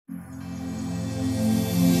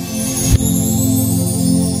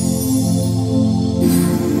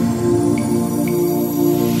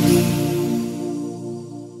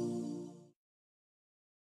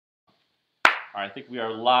I think we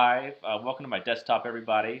are live. Welcome to my desktop,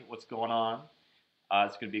 everybody. What's going on?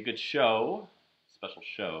 It's going to be a good show, special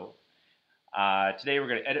show. Today we're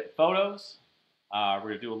going to edit photos. We're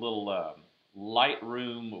going to do a little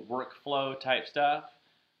Lightroom workflow type stuff.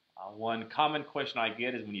 One common question I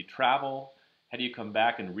get is when you travel, how do you come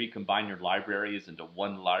back and recombine your libraries into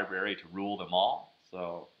one library to rule them all?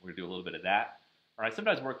 So we're going to do a little bit of that. All right,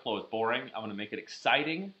 sometimes workflow is boring. I'm going to make it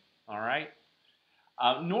exciting. All right.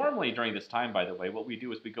 Normally during this time, by the way, what we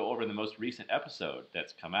do is we go over the most recent episode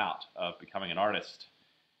that's come out of Becoming an Artist.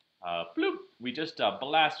 Bloop! We just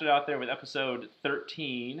blasted out there with episode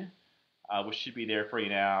 13, which should be there for you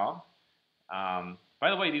now. By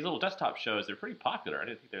the way, these little desktop shows, they're pretty popular. I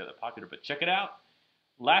didn't think they were that popular, but check it out.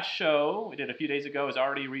 Last show we did a few days ago has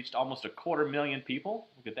already reached almost 250,000 people.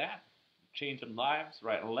 Look at that. Changing lives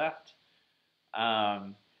right and left.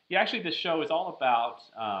 Yeah, actually, this show is all about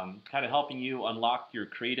kind of helping you unlock your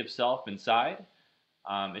creative self inside.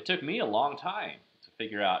 It took me a long time to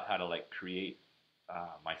figure out how to create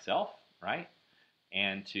myself, right?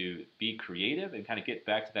 And to be creative and kind of get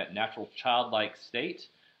back to that natural childlike state.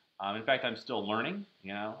 In fact, I'm still learning.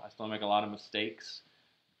 You know, I still make a lot of mistakes,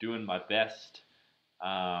 doing my best.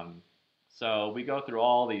 So we go through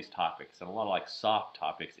all these topics and a lot of soft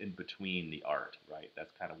topics in between the art, right?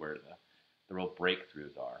 That's kind of where the real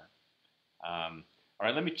breakthroughs are. All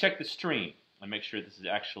right, let me check the stream and make sure this is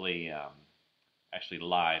actually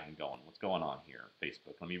live and going. What's going on here,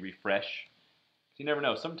 Facebook? Let me refresh. You never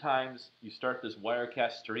know. Sometimes you start this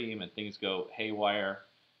Wirecast stream and things go haywire.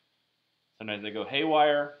 Sometimes they go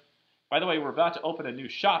haywire. By the way, we're about to open a new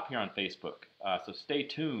shop here on Facebook, so stay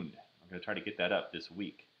tuned. I'm going to try to get that up this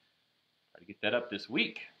week.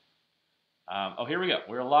 Oh, here we go.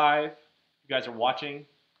 We're live. You guys are watching.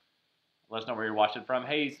 Let us know where you're watching from.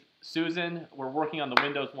 Hey, Susan, we're working on the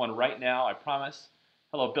Windows one right now, I promise.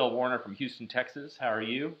 Hello, Bill Warner from Houston, Texas. How are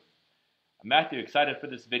you? Matthew, excited for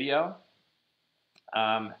this video.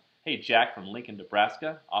 Hey, Jack from Lincoln,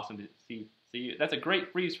 Nebraska. Awesome to see you. That's a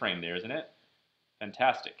great freeze frame there, isn't it?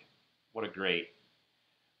 Fantastic. What a great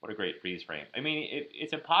freeze frame. I mean,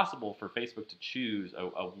 it's impossible for Facebook to choose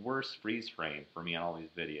a worse freeze frame for me on all these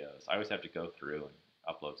videos. I always have to go through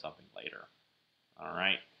and upload something later.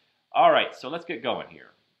 All right, so let's get going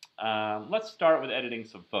here. Let's start with editing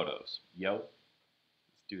some photos. Let's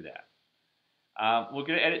do that. We're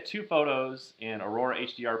going to edit 2 photos in Aurora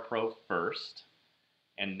HDR Pro first,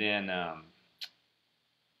 and then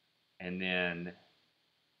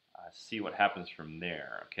see what happens from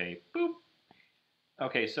there. Okay, boop.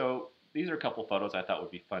 Okay, so these are a couple photos I thought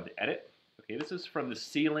would be fun to edit. Okay, this is from the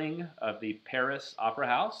ceiling of the Paris Opera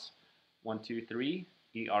House. 1, 2, 3.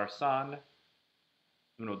 San.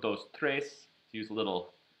 Uno, dos, tres. To use a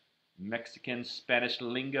little Mexican Spanish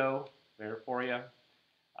lingo there for you.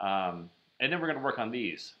 And then we're going to work on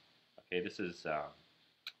these. Okay, this is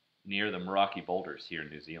near the Meraki boulders here in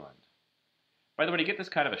New Zealand. By the way, to get this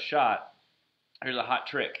kind of a shot, here's a hot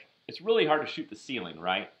trick. It's really hard to shoot the ceiling,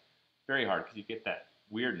 right? Very hard because you get that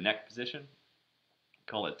weird neck position.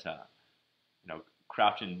 Call it,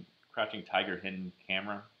 crouching tiger hidden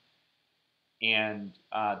camera. And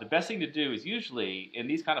the best thing to do is usually in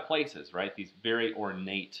these kind of places, right? These very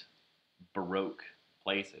ornate, Baroque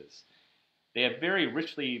places. They have very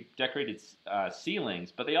richly decorated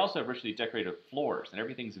ceilings, but they also have richly decorated floors, and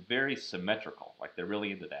everything's very symmetrical. They're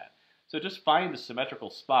really into that. So just find the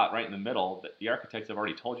symmetrical spot right in the middle that the architects have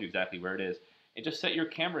already told you exactly where it is, and just set your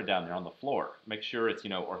camera down there on the floor. Make sure it's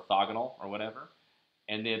orthogonal or whatever,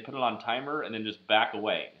 and then put it on timer, and then just back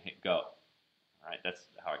away and hit go. All right, that's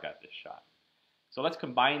how I got this shot. So let's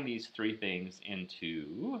combine these 3 things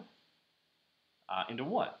into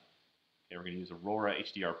one. Okay, we're going to use Aurora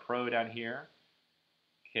HDR Pro down here.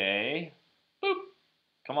 Okay, boop.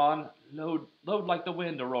 Come on, load like the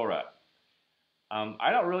wind, Aurora.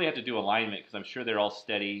 I don't really have to do alignment because I'm sure they're all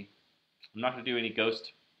steady. I'm not going to do any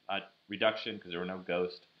ghost reduction because there were no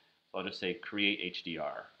ghosts. So I'll just say create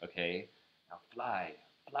HDR. Okay, now fly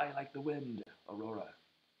like the wind, Aurora.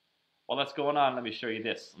 While that's going on, let me show you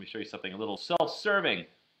this. Let me show you something a little self-serving, if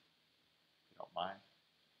you don't mind.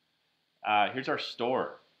 Here's our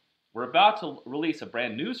store. We're about to release a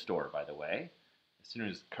brand new store, by the way, as soon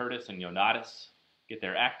as Curtis and Jonatas get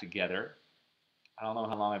their act together. I don't know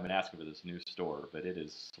how long I've been asking for this new store, but it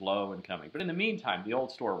is slow in coming. But in the meantime, the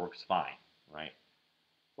old store works fine, right?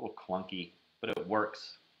 A little clunky, but it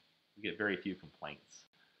works. We get very few complaints.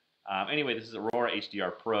 Anyway, this is Aurora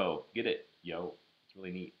HDR Pro. Get it, yo. It's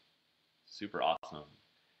really neat. Super awesome.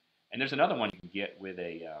 And there's another one you can get with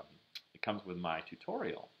it comes with my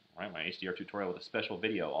tutorial, right? My HDR tutorial with a special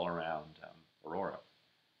video all around Aurora.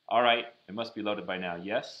 All right, it must be loaded by now.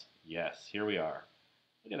 Yes, Yes, here we are.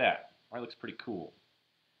 Look at that. All right, looks pretty cool.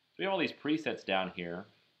 So we have all these presets down here.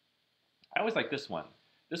 I always like this one.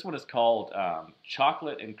 This one is called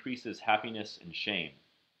Chocolate Increases Happiness and Shame.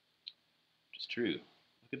 Which is true.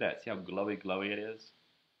 Look at that. See how glowy it is?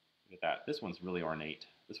 Look at that. This one's really ornate.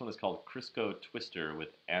 This one is called Crisco Twister with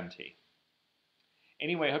Ante.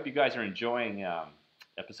 Anyway, I hope you guys are enjoying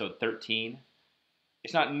episode 13.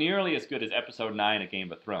 It's not nearly as good as episode 9 of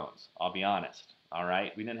Game of Thrones, I'll be honest. All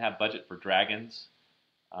right? We didn't have budget for dragons.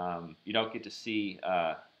 You don't get to see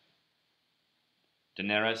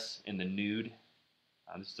Daenerys in the nude.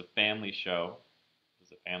 This is a family show. This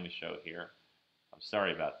is a family show here. I'm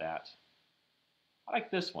sorry about that. I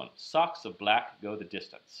like this one. Socks of Black Go the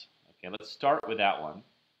Distance. Okay, let's start with that one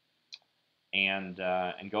and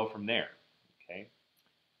go from there. Okay.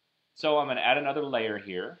 So I'm going to add another layer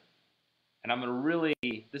here, and I'm going to really,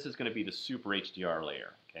 this is going to be the super HDR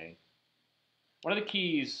layer. Okay. One of the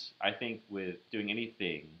keys, I think, with doing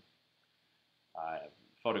anything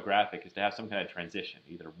photographic is to have some kind of transition,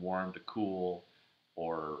 either warm to cool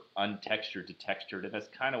or untextured to textured, and that's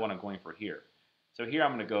kind of what I'm going for here. So here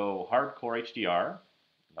I'm going to go hardcore HDR,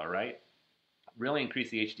 all right? Really increase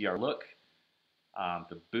the HDR look,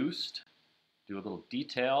 the boost, do a little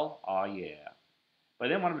detail, oh yeah. But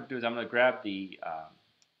then what I'm going to do is I'm going to grab the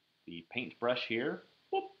paintbrush here,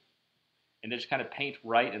 whoop, and then just kind of paint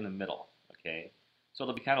right in the middle, okay? So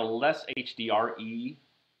it'll be kind of less HDRE,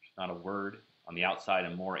 which is not a word, on the outside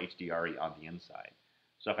and more HDRE on the inside.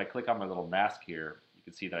 So if I click on my little mask here, you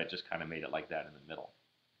can see that I just kind of made it like that in the middle,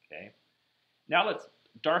 okay? Now let's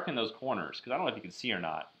darken those corners, because I don't know if you can see or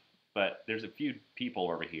not, but there's a few people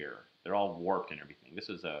over here. They're all warped and everything. This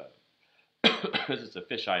is a this is a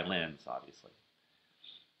fisheye lens, obviously.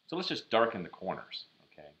 So let's just darken the corners,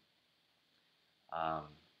 okay?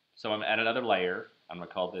 So I'm going to add another layer. I'm going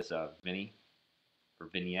to call this Vinny for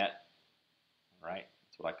vignette. All right,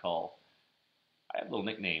 that's what I have little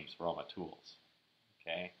nicknames for all my tools.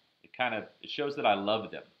 Okay, it shows that I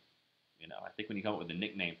love them. You know, I think when you come up with a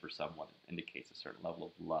nickname for someone, it indicates a certain level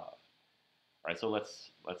of love. All right, so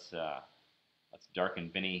let's darken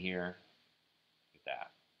Vinny here. Look at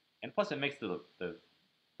that, and plus it makes the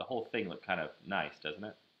whole thing look kind of nice, doesn't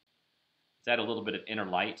it? Let's add a little bit of inner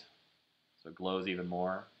light, so it glows even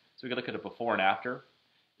more. So we can look at a before and after.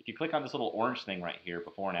 If you click on this little orange thing right here,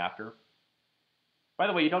 before and after. By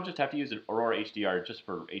the way, you don't just have to use an Aurora HDR just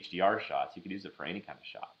for HDR shots. You can use it for any kind of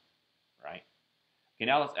shot, right? Okay,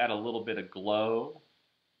 now let's add a little bit of glow.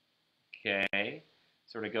 Okay,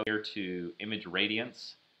 sort of go here to image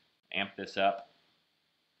radiance, amp this up,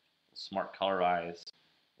 smart colorize.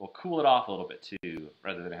 We'll cool it off a little bit too,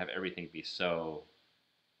 rather than have everything be so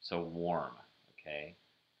warm. Okay.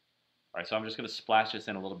 All right, so I'm just going to splash this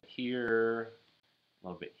in a little bit here, a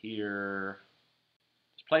little bit here.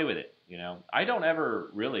 Just play with it, you know. I don't ever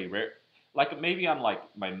really, like maybe on like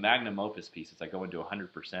my magnum opus pieces, I go into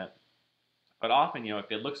 100%. But often, you know,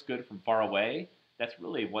 if it looks good from far away, that's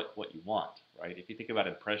really what you want, right? If you think about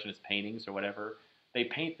impressionist paintings or whatever, they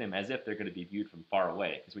paint them as if they're going to be viewed from far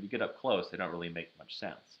away, because when you get up close, they don't really make much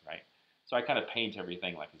sense, right? So I kind of paint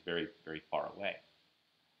everything like it's very, very far away.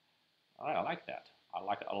 All right, I like that. I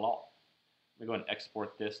like it a lot. Let me go and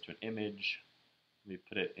export this to an image. Let me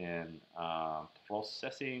put it in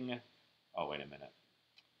processing. Oh, wait a minute.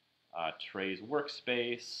 Trey's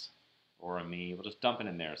workspace, or me. We'll just dump it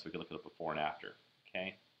in there so we can look at it before and after.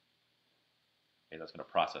 Okay. Okay, that's going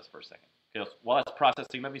to process for a second. Okay, while that's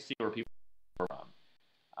processing, let me see where people are from.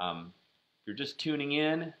 If you're just tuning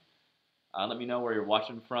in, let me know where you're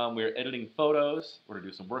watching from. We're editing photos. We're going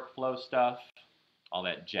to do some workflow stuff, all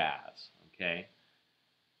that jazz. Okay.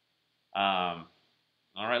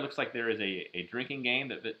 All right, looks like there is a drinking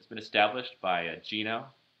game that's been established by Gino.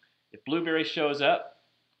 If Blueberry shows up,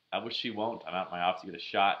 I wish she won't. I'm out in my office to get a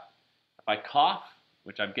shot. If I cough,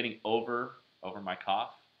 which I'm getting over my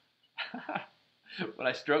cough, when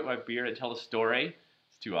I stroke my beard and tell a story,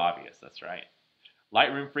 it's too obvious, that's right.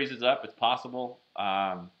 Lightroom freezes up, it's possible.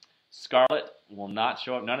 Scarlett will not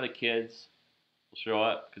show up. None of the kids will show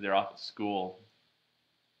up because they're off at school.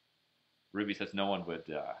 Ruby says no one would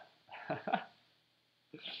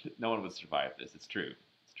no one would survive this. It's true.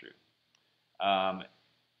 It's true.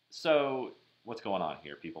 So what's going on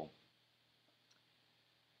here, people?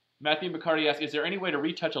 Matthew McCarty asks, is there any way to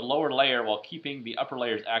retouch a lower layer while keeping the upper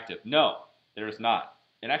layers active? No, there is not.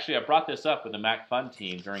 And actually, I brought this up with the Mac Fun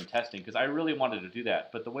team during testing because I really wanted to do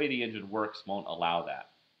that, but the way the engine works won't allow that.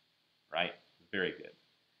 Right? Very good.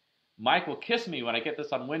 Mike will kiss me when I get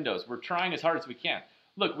this on Windows. We're trying as hard as we can.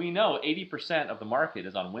 Look, we know 80% of the market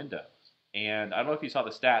is on Windows. And I don't know if you saw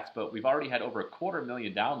the stats, but we've already had over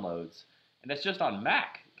 250,000 downloads, and that's just on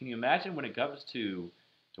Mac. Can you imagine when it comes to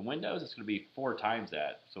Windows? It's going to be 4 times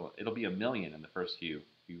that. So it'll be 1,000,000 in the first few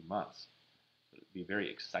months. So it'll be very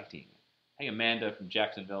exciting. Hey, Amanda from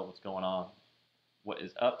Jacksonville, what's going on? What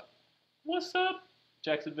is up? What's up,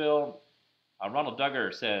 Jacksonville? Ronald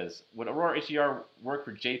Duggar says, would Aurora HDR work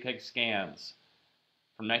for JPEG scans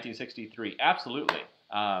from 1963? Absolutely.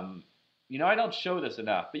 You know, I don't show this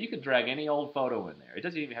enough, but you can drag any old photo in there. It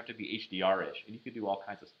doesn't even have to be HDR-ish, and you can do all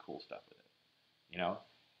kinds of cool stuff with it. You know?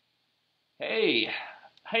 Hey,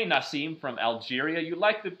 Nassim from Algeria, you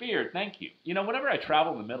like the beard. Thank you. You know, whenever I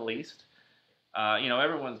travel in the Middle East, you know,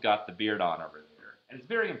 everyone's got the beard on over there, and it's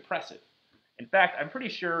very impressive. In fact, I'm pretty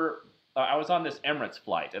sure I was on this Emirates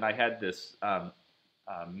flight, and I had this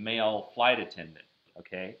male flight attendant,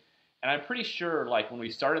 okay? And I'm pretty sure, like, when we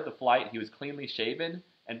started the flight, he was cleanly shaven,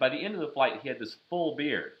 and by the end of the flight, he had this full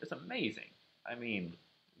beard. It's amazing. I mean,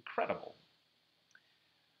 incredible.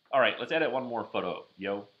 All right, let's edit one more photo,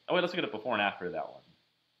 yo. Oh, wait, let's look at it before and after that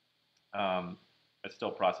one. It's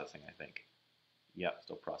still processing, I think. Yep,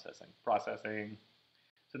 still processing. Processing.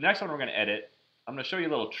 So the next one we're going to edit, I'm going to show you a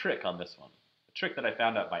little trick on this one. A trick that I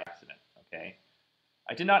found out by accident, okay?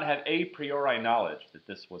 I did not have a priori knowledge that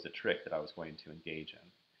this was a trick that I was going to engage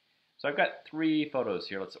in. So I've got 3 photos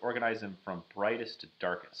here. Let's organize them from brightest to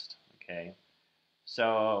darkest, okay?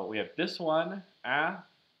 So we have this one, à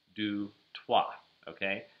deux, trois,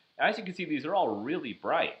 okay? As you can see, these are all really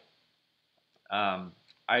bright.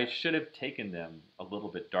 I should have taken them a little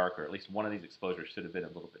bit darker. At least one of these exposures should have been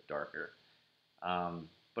a little bit darker.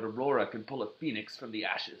 But Aurora can pull a phoenix from the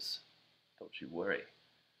ashes. Don't you worry.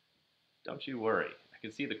 Don't you worry. I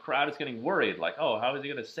can see the crowd is getting worried, like, oh, how is he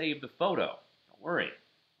going to save the photo? Don't worry.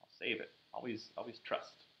 I'll save it. Always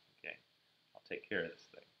trust. Okay? I'll take care of this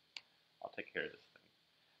thing. I'll take care of this thing.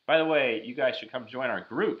 By the way, you guys should come join our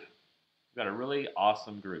group. We've got a really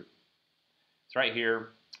awesome group. It's right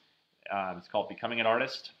here. It's called Becoming an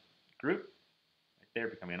Artist group. Right there,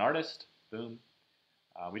 Becoming an Artist. Boom.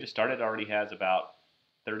 We just started. It already has about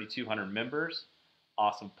 3,200 members.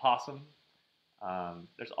 Awesome possum.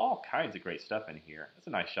 There's all kinds of great stuff in here. That's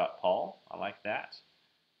a nice shot, Paul. I like that.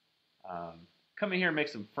 Come in here and make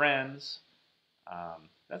some friends.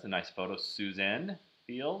 That's a nice photo. Susan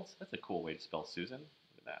Fields. That's a cool way to spell Susan.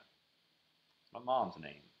 Look at that. It's my mom's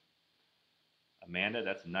name. Amanda,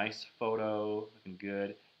 that's a nice photo. Looking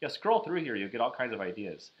good. Yeah, scroll through here. You'll get all kinds of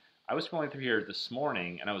ideas. I was scrolling through here this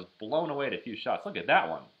morning, and I was blown away at a few shots. Look at that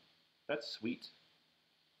one. That's sweet.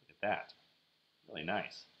 Look at that. Really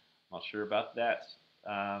nice. Not sure about that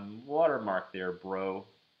watermark there, bro.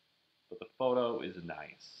 But the photo is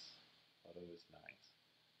nice. Photo is nice.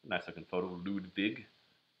 Nice looking photo, Ludwig.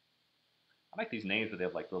 I like these names where they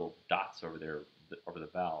have like little dots over there, over the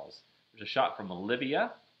vowels. There's a shot from Olivia.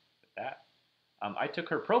 Look at that. I took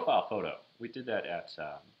her profile photo. We did that at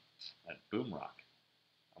Boomrock.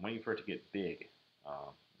 I'm waiting for it to get big.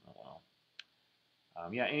 Oh well.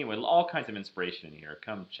 Yeah, anyway, all kinds of inspiration in here.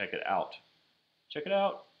 Come check it out. Check it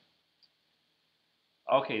out.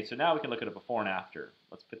 Okay, so now we can look at a before and after.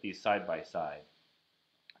 Let's put these side by side.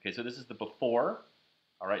 Okay, so this is the before.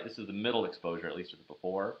 All right, this is the middle exposure, at least of the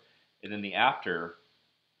before. And then the after,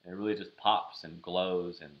 and it really just pops and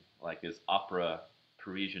glows and like is opera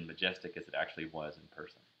Parisian majestic as it actually was in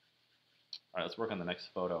person. All right, let's work on the next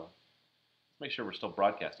photo. Let's make sure we're still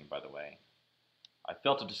broadcasting, by the way. I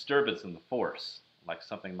felt a disturbance in the force, like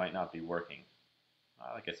something might not be working.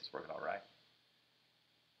 I guess it's working all right.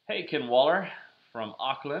 Hey, Ken Waller from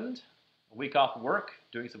Auckland. A week off work,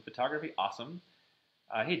 doing some photography. Awesome.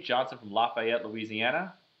 Hey, Johnson from Lafayette,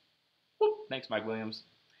 Louisiana. Whoop, thanks, Mike Williams.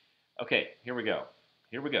 Okay, here we go.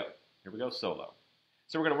 Here we go. Here we go solo.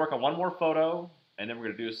 So we're going to work on one more photo, and then we're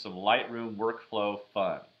going to do some Lightroom workflow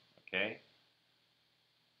fun, okay?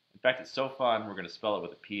 In fact, it's so fun, we're going to spell it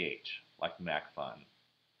with a PH, like Mac fun.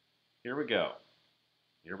 Here we go.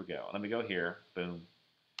 Here we go. Let me go here. Boom.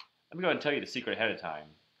 Let me go ahead and tell you the secret ahead of time,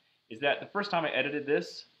 is that the first time I edited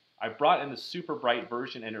this, I brought in the super bright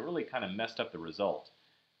version, and it really kind of messed up the result.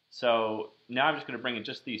 So now I'm just going to bring in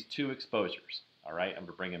just these 2 exposures, all right? I'm going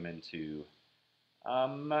to bring them into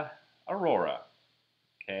Aurora,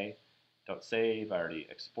 okay? Don't save. I already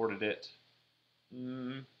exported it.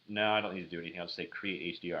 No, I don't need to do anything. I'll just say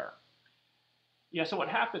create HDR. Yeah, so what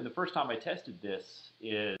happened the first time I tested this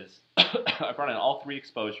is I brought in all 3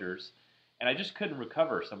 exposures, and I just couldn't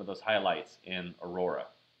recover some of those highlights in Aurora.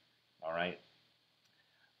 All right?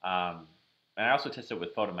 And I also tested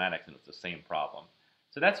with Photomatix, and it's the same problem.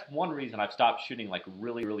 So that's one reason I've stopped shooting like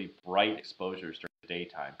really, really bright exposures during the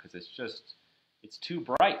daytime, because it's too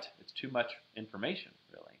bright. It's too much information,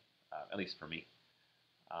 really, at least for me.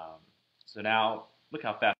 So now, look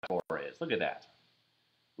how fast Aurora is. Look at that.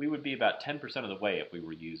 we would be about 10% of the way if we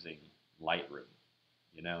were using Lightroom,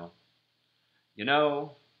 you know? You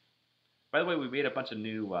know, by the way, we made a bunch of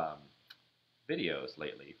new videos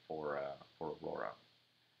lately for Aurora.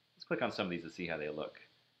 Let's click on some of these to see how they look.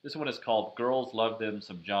 This one is called Girls Love Them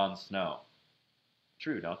Some Jon Snow.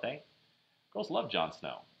 True, don't they? Girls love Jon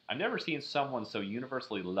Snow. I've never seen someone so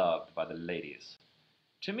universally loved by the ladies.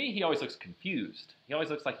 To me, he always looks confused. He always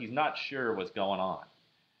looks like he's not sure what's going on.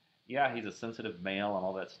 Yeah, he's a sensitive male and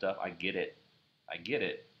all that stuff. I get it. I get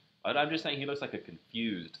it. But I'm just saying he looks like a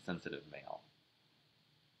confused, sensitive male.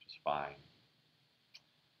 Just fine.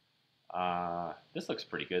 This looks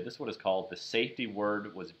pretty good. This one is called The Safety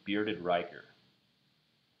Word Was Bearded Riker.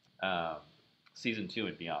 Season 2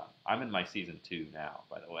 and beyond. I'm in my Season 2 now,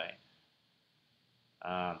 by the way.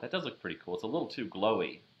 That does look pretty cool. It's a little too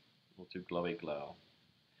glowy. A little too glowy glow.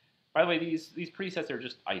 By the way, these presets are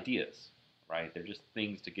just ideas, right? They're just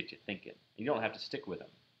things to get you thinking. You don't have to stick with them.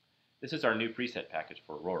 This is our new preset package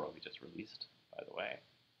for Aurora we just released, by the way.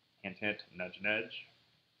 Hint, hint, nudge, nudge.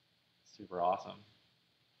 Super awesome.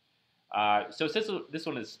 So since this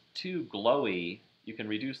one is too glowy, you can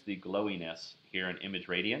reduce the glowiness here in image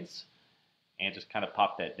radiance and just kind of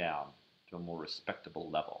pop that down to a more respectable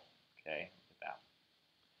level. Okay, look at that.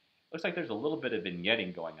 Looks like there's a little bit of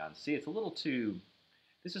vignetting going on. See, it's a little too...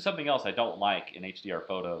 This is something else I don't like in HDR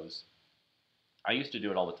photos. I used to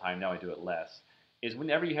do it all the time, now I do it less. Is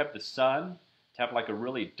whenever you have the sun, to have like a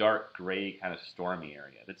really dark gray kind of stormy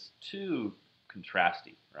area. That's too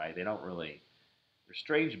contrasty, right? They don't really... They're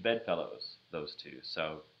strange bedfellows, those two,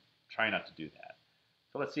 so try not to do that.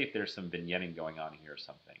 So let's see if there's some vignetting going on here or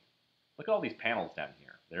something. Look at all these panels down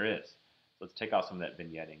here. There is. So let's take off some of that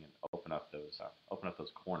vignetting and open up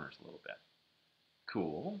those corners a little bit.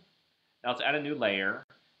 Cool. Now let's add a new layer,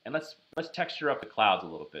 and let's texture up the clouds a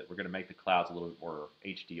little bit. We're going to make the clouds a little bit more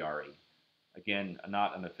HDR-y. Again,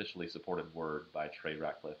 not an officially supported word by Trey,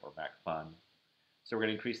 Ratcliff, or MacFun. So we're going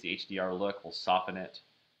to increase the HDR look. We'll soften it,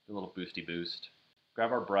 do a little boosty boost.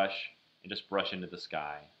 Grab our brush and just brush into the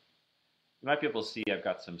sky. You might be able to see I've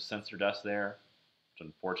got some sensor dust there, which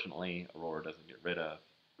unfortunately Aurora doesn't get rid of.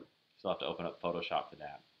 Still have to open up Photoshop for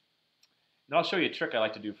that. And I'll show you a trick I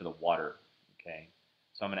like to do for the water. Okay,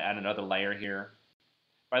 so I'm going to add another layer here.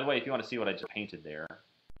 By the way, if you want to see what I just painted there,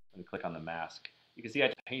 let me click on the mask. You can see I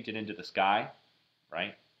just painted into the sky,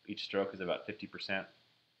 right? Each stroke is about 50%.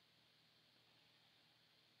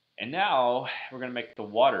 And now we're going to make the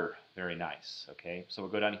water very nice, okay? So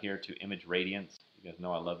we'll go down here to Image Radiance. You guys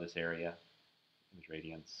know I love this area. Image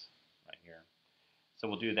Radiance right here. So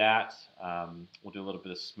we'll do that. We'll do a little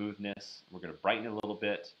bit of smoothness. We're going to brighten it a little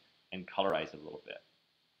bit and colorize it a little bit.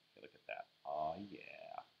 Okay, look at that. Oh, yeah.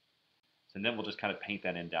 So then we'll just kind of paint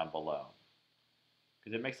that in down below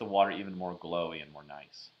because it makes the water even more glowy and more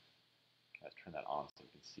nice. Okay, let's turn that on so we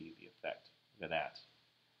can see the effect. Look at that.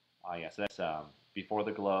 Oh, yeah, so that's before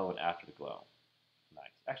the glow and after the glow.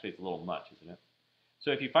 Nice. Actually, it's a little much, isn't it?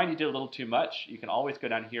 So if you find you did a little too much, you can always go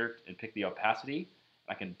down here and pick the opacity.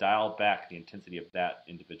 I can dial back the intensity of that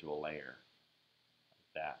individual layer.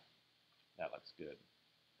 Like that. That looks good.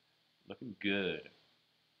 Looking good.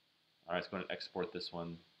 All right, let's go and export this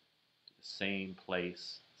one to the same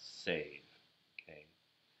place. Save. Okay.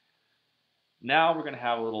 Now we're going to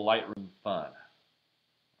have a little Lightroom fun.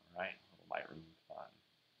 All right, a little Lightroom fun.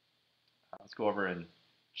 Let's go over and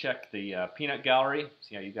check the peanut gallery,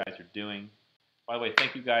 see how you guys are doing. By the way,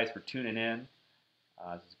 thank you guys for tuning in.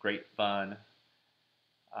 This is great fun.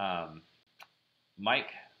 Mike,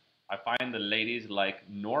 I find the ladies like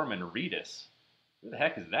Norman Reedus. Who the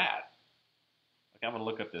heck is that? Okay, I'm going to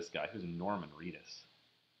look up this guy. Who's Norman Reedus?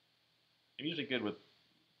 I'm usually good with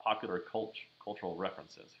popular cultural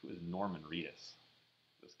references. Who is Norman Reedus?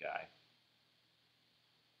 This guy.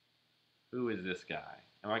 Who is this guy?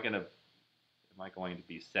 Am I going to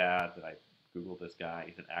be sad that I Googled this guy?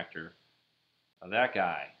 He's an actor. Oh, that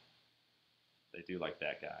guy. They do like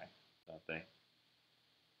that guy, don't they?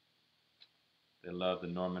 They love the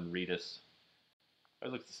Norman Reedus. He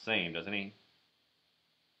looks the same, doesn't he?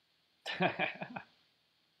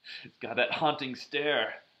 It's got that haunting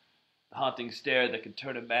stare. The haunting stare that can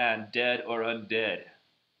turn a man dead or undead.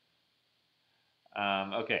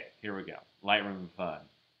 Okay, here we go. Lightroom fun.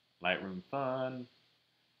 Lightroom fun.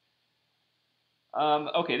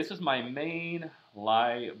 Okay, this is my main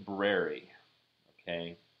library.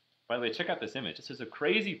 Okay. By the way, check out this image. This is a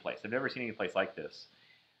crazy place. I've never seen any place like this.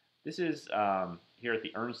 This is here at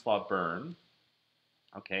the Ernstlaw Burn.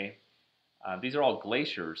 Okay. These are all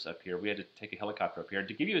glaciers up here. We had to take a helicopter up here.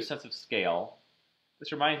 To give you a sense of scale,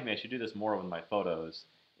 this reminds me I should do this more with my photos,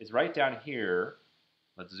 is right down here,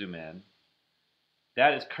 let's zoom in,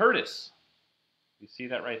 that is Curtis. You see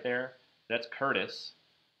that right there? That's Curtis.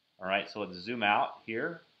 All right, so let's zoom out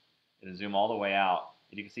here and zoom all the way out.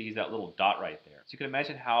 And you can see he's that little dot right there. So you can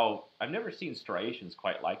imagine how, I've never seen striations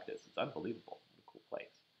quite like this. It's unbelievable. What a cool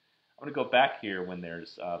place. I'm going to go back here when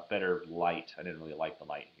there's better light. I didn't really like the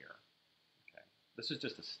light here. Okay. This is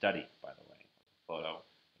just a study, by the way, photo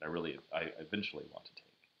that I eventually want to take.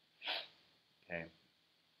 Okay.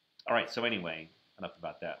 All right, so anyway, enough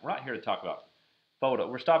about that. We're not here to talk about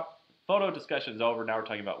photo. Photo discussion is over. Now we're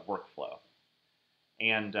talking about workflow.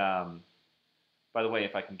 And by the way,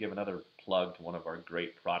 if I can give another plug to one of our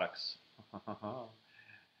great products,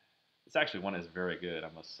 this actually one is very good, I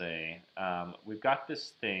must say. We've got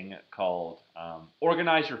this thing called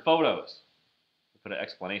Organize Your Photos. We put an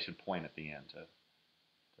exclamation point at the end to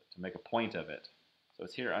make a point of it. So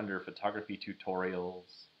it's here under Photography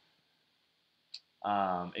Tutorials.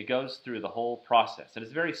 It goes through the whole process, and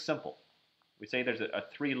it's very simple. We say there's a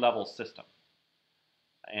 3-level system.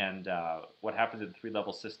 And what happens in the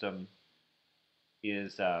 3-level system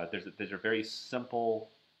is there's a very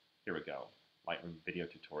simple, here we go, Lightroom video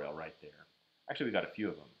tutorial right there. Actually, we got a few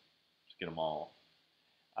of them. Just get them all.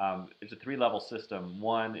 It's a 3-level system.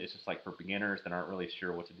 1 is just like for beginners that aren't really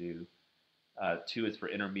sure what to do. 2 is for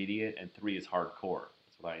intermediate, and 3 is hardcore.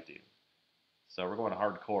 That's what I do. So we're going to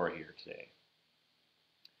hardcore here today.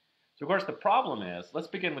 So of course the problem is, let's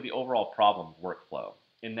begin with the overall problem of workflow,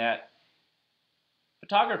 in that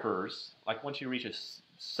photographers, like once you reach a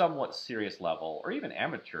somewhat serious level, or even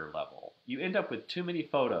amateur level, you end up with too many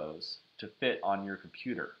photos to fit on your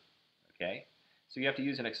computer, okay? So you have to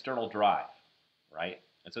use an external drive, right?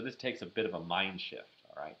 And so this takes a bit of a mind shift,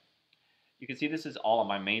 all right? You can see this is all on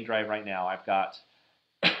my main drive right now. I've got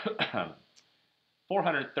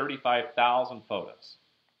 435,000 photos,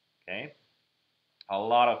 okay? A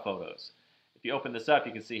lot of photos. If you open this up,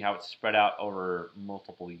 you can see how it's spread out over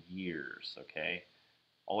multiple years, okay?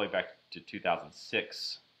 All the way back to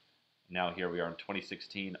 2006. Now here we are in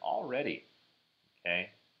 2016 already,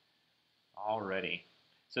 okay? Already.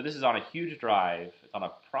 So this is on a huge drive. It's on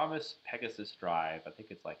a Promise Pegasus drive. I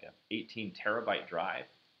think it's like an 18 terabyte drive.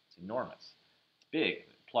 It's enormous. It's big.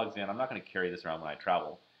 It plugs in. I'm not going to carry this around when I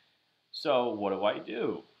travel. So what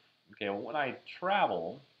do? Okay, well, when I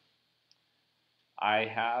travel, I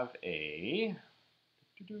have a,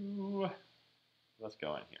 let's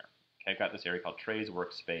go in here. Okay, I've got this area called Trey's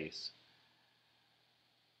Workspace.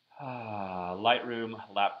 Lightroom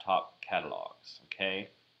laptop catalogs, okay?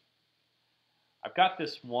 I've got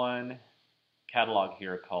this one catalog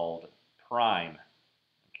here called Prime,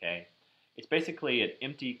 okay? It's basically an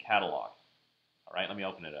empty catalog. All right, let me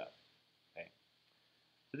open it up, okay?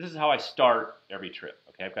 So this is how I start every trip,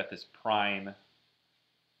 okay? I've got this Prime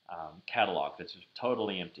catalog that's just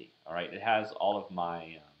totally empty, all right? It has all of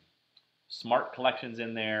my smart collections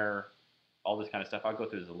in there, all this kind of stuff. I'll go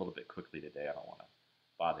through this a little bit quickly today. I don't want to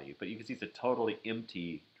bother you. But you can see it's a totally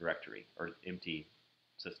empty directory, or empty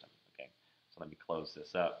system, okay? So let me close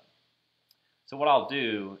this up. So what I'll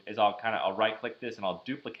do is I'll right-click this and I'll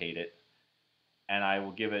duplicate it, and I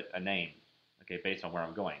will give it a name, okay, based on where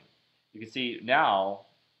I'm going. You can see now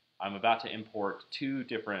I'm about to import 2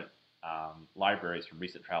 different libraries from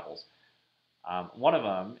recent travels. One of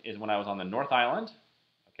them is when I was on the North Island.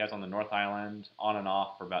 Okay, I was on the North Island on and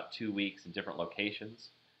off for about 2 weeks in different locations.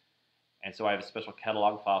 And so I have a special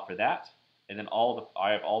catalog file for that. And then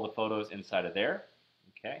I have all the photos inside of there.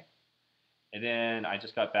 Okay. And then I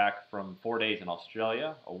just got back from 4 days in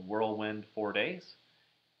Australia, a whirlwind 4 days.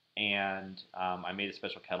 And I made a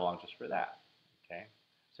special catalog just for that. Okay.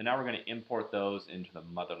 So now we're going to import those into the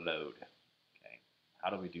mother load. Okay. How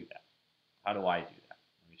do we do that? How do I do that?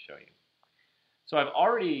 Let me show you. So I've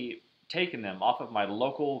already taken them off of my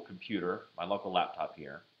local computer, my local laptop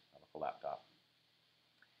here,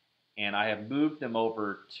 and I have moved them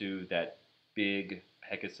over to that big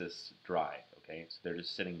Pegasus drive, okay? So they're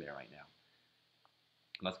just sitting there right now.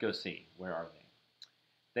 Let's go see. Where are they?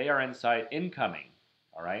 They are inside incoming,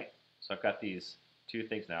 all right? So I've got these 2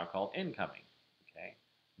 things now called incoming, okay?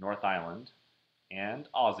 North Island and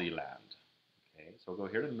Aussie Land. Okay, so we'll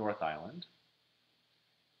go here to North Island,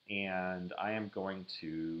 and I am going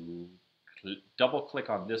to double click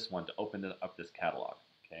on this one to open up this catalog,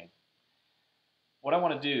 okay? What I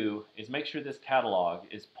want to do is make sure this catalog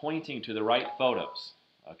is pointing to the right photos,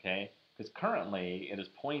 okay? Because currently it is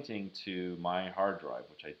pointing to my hard drive,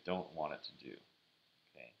 which I don't want it to do,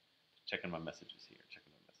 okay? Checking my messages here,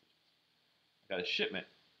 I've got a shipment.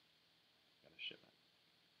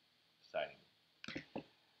 Exciting.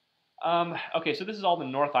 Okay, so this is all the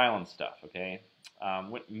North Island stuff, okay?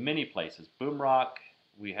 Went many places. Boomrock,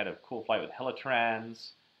 we had a cool flight with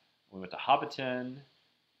Helitrans. We went to Hobbiton.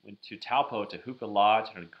 Went to Taupo, to Hookah Lodge,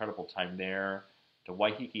 had an incredible time there. To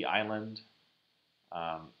Waiheke Island.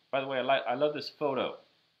 By the way, I love this photo.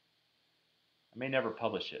 I may never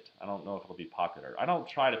publish it. I don't know if it'll be popular. I don't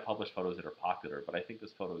try to publish photos that are popular, but I think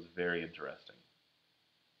this photo is very interesting.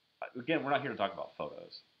 Again, we're not here to talk about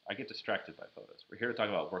photos. I get distracted by photos. We're here to talk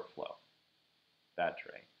about workflow. Bad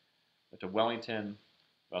Trey. Went to Wellington.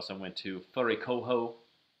 We also went to Furikoho.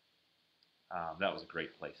 That was a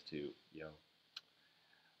great place too, yo.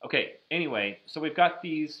 Okay, anyway, so we've got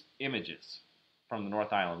these images from the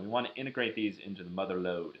North Island. We want to integrate these into the mother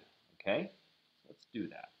load, okay? Let's do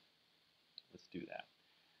that. Let's do that.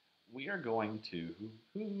 We are going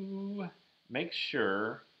to make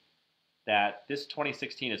sure that this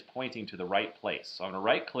 2016 is pointing to the right place. So I'm going to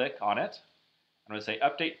right click on it. I'm going to say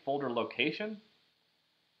update folder location,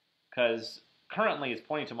 because currently it's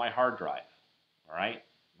pointing to my hard drive, all right?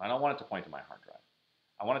 I don't want it to point to my hard drive.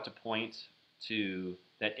 I want it to point to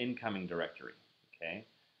that incoming directory, okay?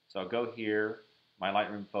 So I'll go here, my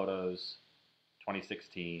Lightroom photos,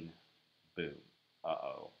 2016, boom.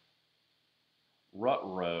 Uh-oh.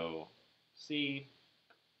 Rut-row. See,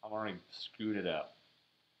 I've already screwed it up.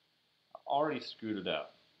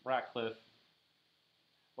 Ratcliff.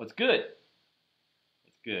 Well, it's good.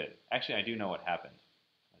 It's good. Actually, I do know what happened.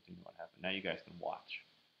 Now you guys can watch.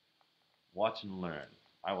 Watch and learn.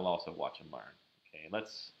 I will also watch and learn. Okay,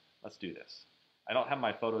 let's do this. I don't have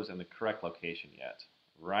my photos in the correct location yet.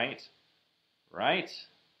 Right?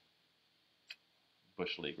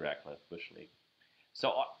 Bush League, Ratcliff, Bush League.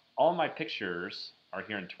 So all my pictures are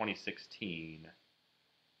here in 2016.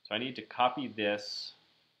 So I need to copy this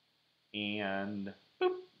and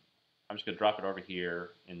boop. I'm just going to drop it over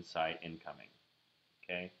here inside incoming.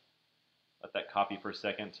 Okay? Let that copy for a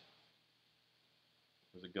second.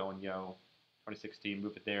 Where's it going, yo? 2016,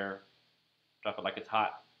 move it there. Drop it like it's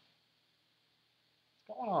hot.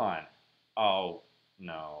 What's going on? Oh,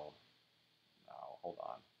 no. Hold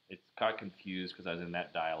on. It got confused because I was in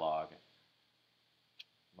that dialogue.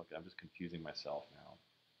 Look, I'm just confusing myself now.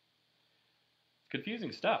 It's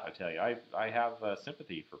confusing stuff, I tell you. I have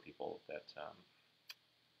sympathy for people that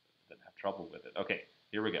have trouble with it. Okay,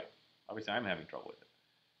 here we go. Obviously, I'm having trouble with it.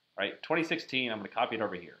 All right, 2016, I'm going to copy it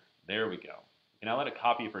over here. There we go. And I'll let it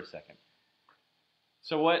copy for a second.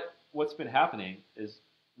 So what's been happening is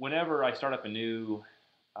whenever I start up a new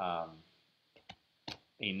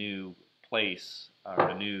place or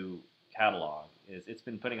a new catalog, it's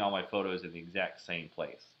been putting all my photos in the exact same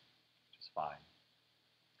place, which is fine.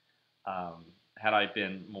 Had I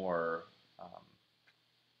been more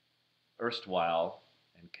erstwhile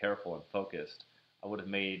and careful and focused, I would have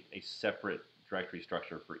made a separate directory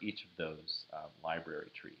structure for each of those library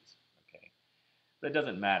trees. Okay, but it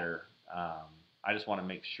doesn't matter. I just want to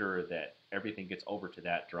make sure that everything gets over to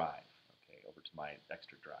that drive. Okay, over to my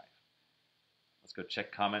extra drive. Let's go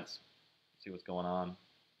check comments, see what's going on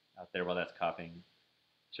out there while that's copying.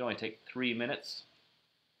 Should only take 3 minutes.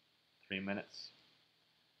 3 minutes.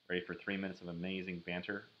 Ready for 3 minutes of amazing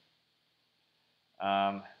banter.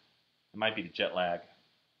 It might be the jet lag.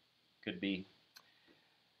 Could be.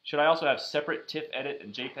 Should I also have separate TIFF edit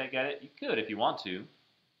and JPEG edit? You could if you want to.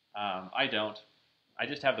 I don't. I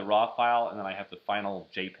just have the raw file and then I have the final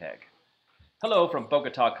JPEG. Hello from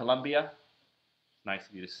Bogota, Colombia. Nice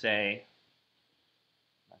of you to say.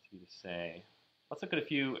 Let's look at a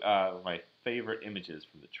few of my favorite images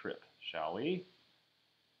from the trip, shall we?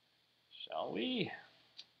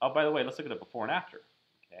 Oh, by the way, let's look at the before and after.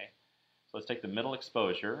 Okay, so let's take the middle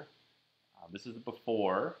exposure. This is the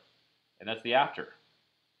before, and that's the after.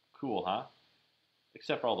 Cool, huh?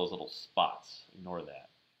 Except for all those little spots. Ignore that.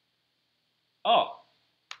 Oh,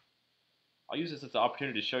 I'll use this as an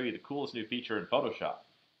opportunity to show you the coolest new feature in Photoshop.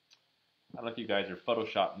 I don't know if you guys are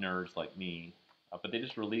Photoshop nerds like me, but they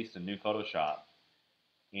just released a new Photoshop,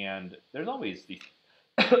 and there's always these.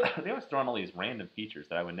 They always throw in all these random features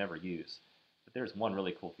that I would never use, but there's one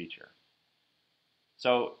really cool feature.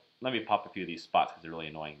 So let me pop a few of these spots because they're really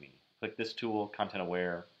annoying me. Click this tool, Content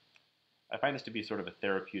Aware. I find this to be sort of a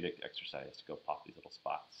therapeutic exercise to go pop these little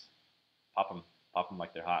spots. Pop them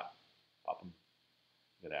like they're hot. Pop them.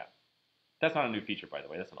 Look at that. That's not a new feature, by the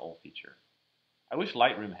way. That's an old feature. I wish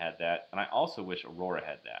Lightroom had that, and I also wish Aurora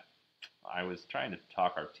had that. I was trying to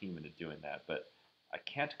talk our team into doing that, but I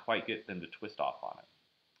can't quite get them to twist off on it.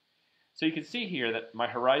 So you can see here that my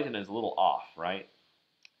horizon is a little off, right?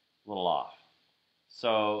 A little off.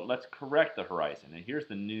 So let's correct the horizon. And here's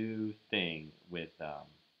the new thing with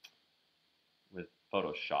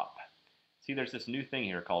Photoshop. See, there's this new thing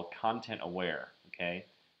here called Content Aware, okay?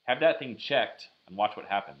 Have that thing checked and watch what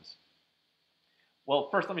happens. Well,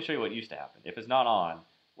 first let me show you what used to happen. If it's not on,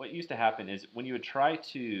 what used to happen is when you would try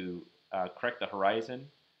to correct the horizon,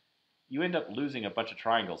 you end up losing a bunch of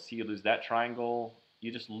triangles. See, you lose that triangle,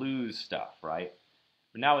 you just lose stuff, right?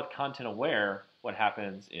 But now with content aware, what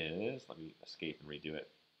happens is, let me escape and redo it.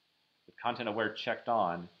 With content aware checked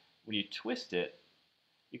on, when you twist it,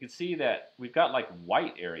 you can see that we've got like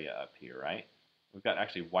white area up here, right? We've got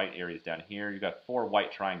actually white areas down here. You've got 4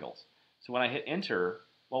 white triangles. So when I hit enter,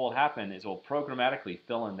 what will happen is it will programmatically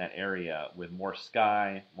fill in that area with more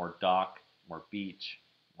sky, more dock, more beach,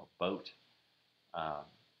 more boat.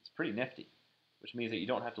 It's pretty nifty, which means that you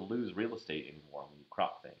don't have to lose real estate anymore when you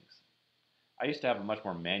crop things. I used to have a much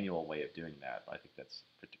more manual way of doing that, but I think that's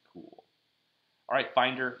pretty cool. All right,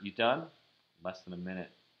 Finder, you done? Less than a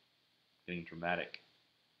minute. Getting dramatic.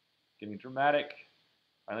 Getting dramatic.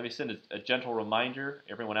 All right, let me send a gentle reminder,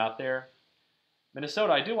 everyone out there.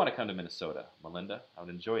 Minnesota, I do want to come to Minnesota, Melinda. I would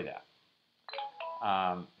enjoy that.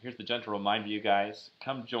 Here's the gentle reminder, you guys.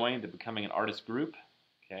 Come join the Becoming an Artist group.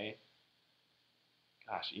 Okay.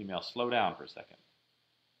 Gosh, email, slow down for a second.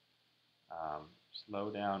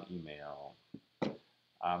 Slow down email.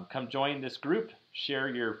 Come join this group. Share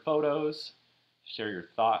your photos. Share your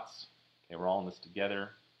thoughts. Okay, we're all in this together.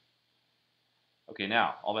 Okay,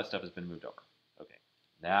 now, all that stuff has been moved over. Okay,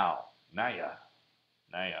 now.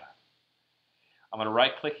 I'm going to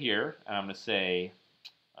right click here and I'm going to say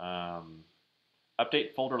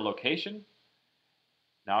update folder location.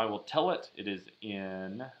 Now I will tell it is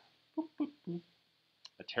in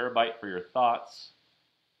a terabyte for your thoughts.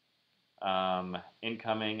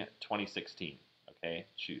 Incoming 2016. Okay,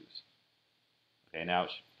 choose. Okay, now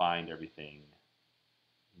it should find everything.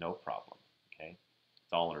 No problem. Okay,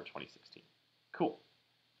 it's all under 2016. Cool.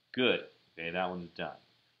 Good. Okay, that one's done.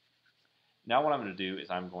 Now what I'm going to do is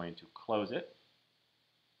I'm going to close it.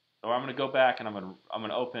 Or I'm going to go back and I'm going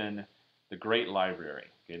to open the Great Library.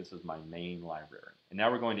 Okay, this is my main library. And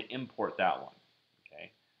now we're going to import that one.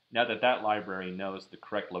 Okay, now that that library knows the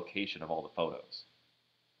correct location of all the photos.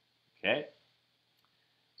 Okay,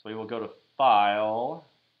 so we will go to File,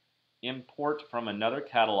 Import from another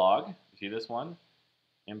catalog. You see this one?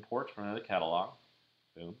 Import from another catalog.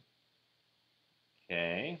 Boom.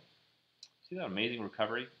 Okay. See that amazing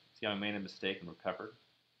recovery? See how I made a mistake and recovered?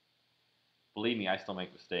 Believe me, I still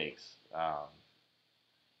make mistakes.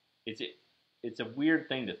 It's a weird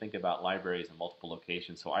thing to think about libraries in multiple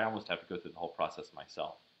locations, so I almost have to go through the whole process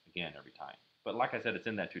myself, again, every time. But like I said, it's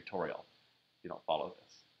in that tutorial if you don't follow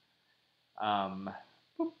this.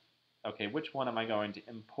 Okay, which one am I going to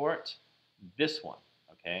import? This one,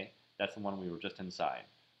 okay? That's the one we were just inside.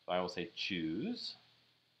 So I will say choose.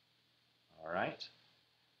 All right.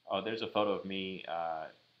 Oh, there's a photo of me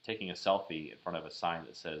taking a selfie in front of a sign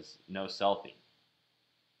that says no selfie.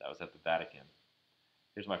 That was at the Vatican.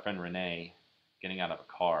 Here's my friend Renee getting out of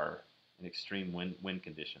a car in extreme wind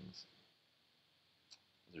conditions.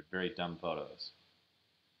 Those are very dumb photos.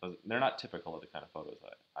 They're not typical of the kind of photos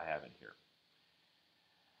that I have in here.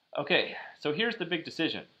 Okay, so here's the big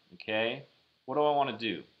decision, okay? What do I want to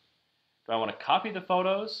do? Do I want to copy the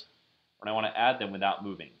photos or do I want to add them without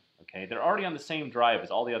moving? Okay, they're already on the same drive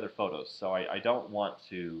as all the other photos, so I don't want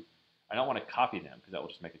to copy them because that will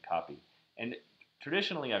just make a copy. And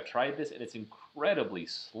traditionally, I've tried this and it's incredibly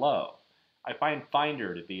slow. I find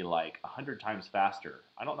Finder to be like 100 times faster.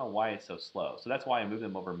 I don't know why it's so slow. So that's why I move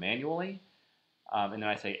them over manually, and then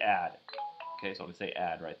I say add. Okay, so I'm going to say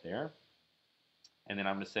add right there, and then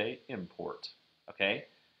I'm going to say import. Okay,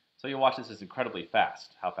 so you'll watch this is incredibly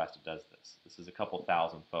fast. How fast it does this. This is a couple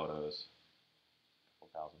thousand photos.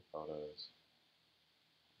 A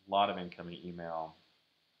lot of incoming email.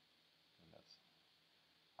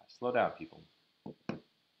 Slow down, people.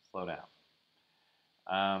 Slow down.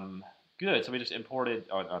 Good. So we just imported,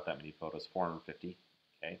 not that many photos, 450.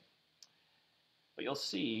 Okay. But you'll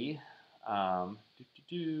see that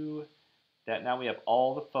now we have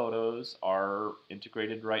all the photos are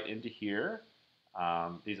integrated right into here.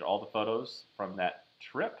 These are all the photos from that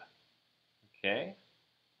trip. Okay.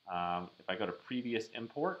 If I go to previous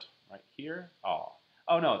import right here, oh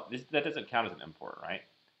no, that doesn't count as an import, right?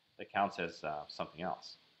 That counts as something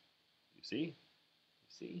else. You see? You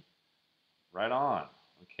see? Right on.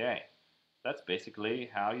 Okay. That's basically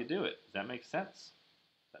how you do it. Does that make sense?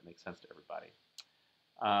 That makes sense to everybody.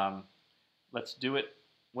 Let's do it.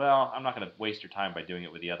 Well, I'm not going to waste your time by doing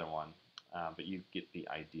it with the other one, but you get the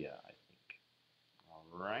idea, I think. All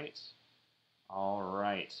right. All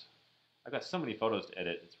right. I've got so many photos to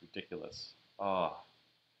edit, it's ridiculous. Oh,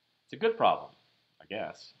 it's a good problem, I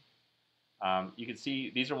guess. You can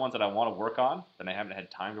see these are ones that I want to work on that I haven't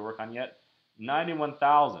had time to work on yet.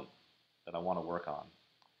 91,000 that I want to work on.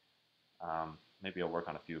 Maybe I'll work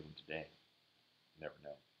on a few of them today. never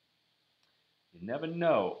know. You never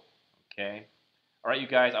know. Okay. All right, you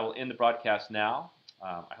guys. I will end the broadcast now.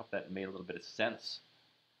 I hope that made a little bit of sense.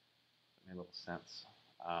 Made a little sense.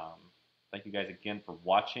 Thank you guys again for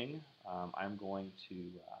watching. I'm going to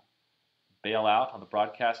bail out on the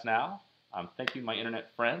broadcast now. Thank you, my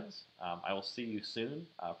internet friends. I will see you soon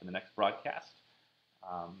for the next broadcast.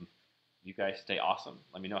 You guys stay awesome.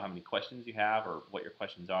 Let me know how many questions you have or what your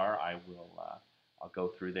questions are. I'll go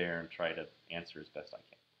through there and try to answer as best I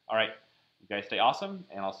can. All right, you guys stay awesome,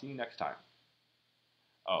 and I'll see you next time.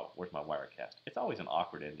 Oh, where's my Wirecast? It's always an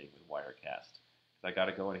awkward ending with Wirecast. I got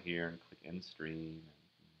to go in here and click end stream.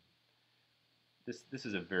 This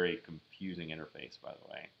is a very confusing interface, by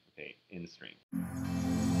the way. Okay, end stream.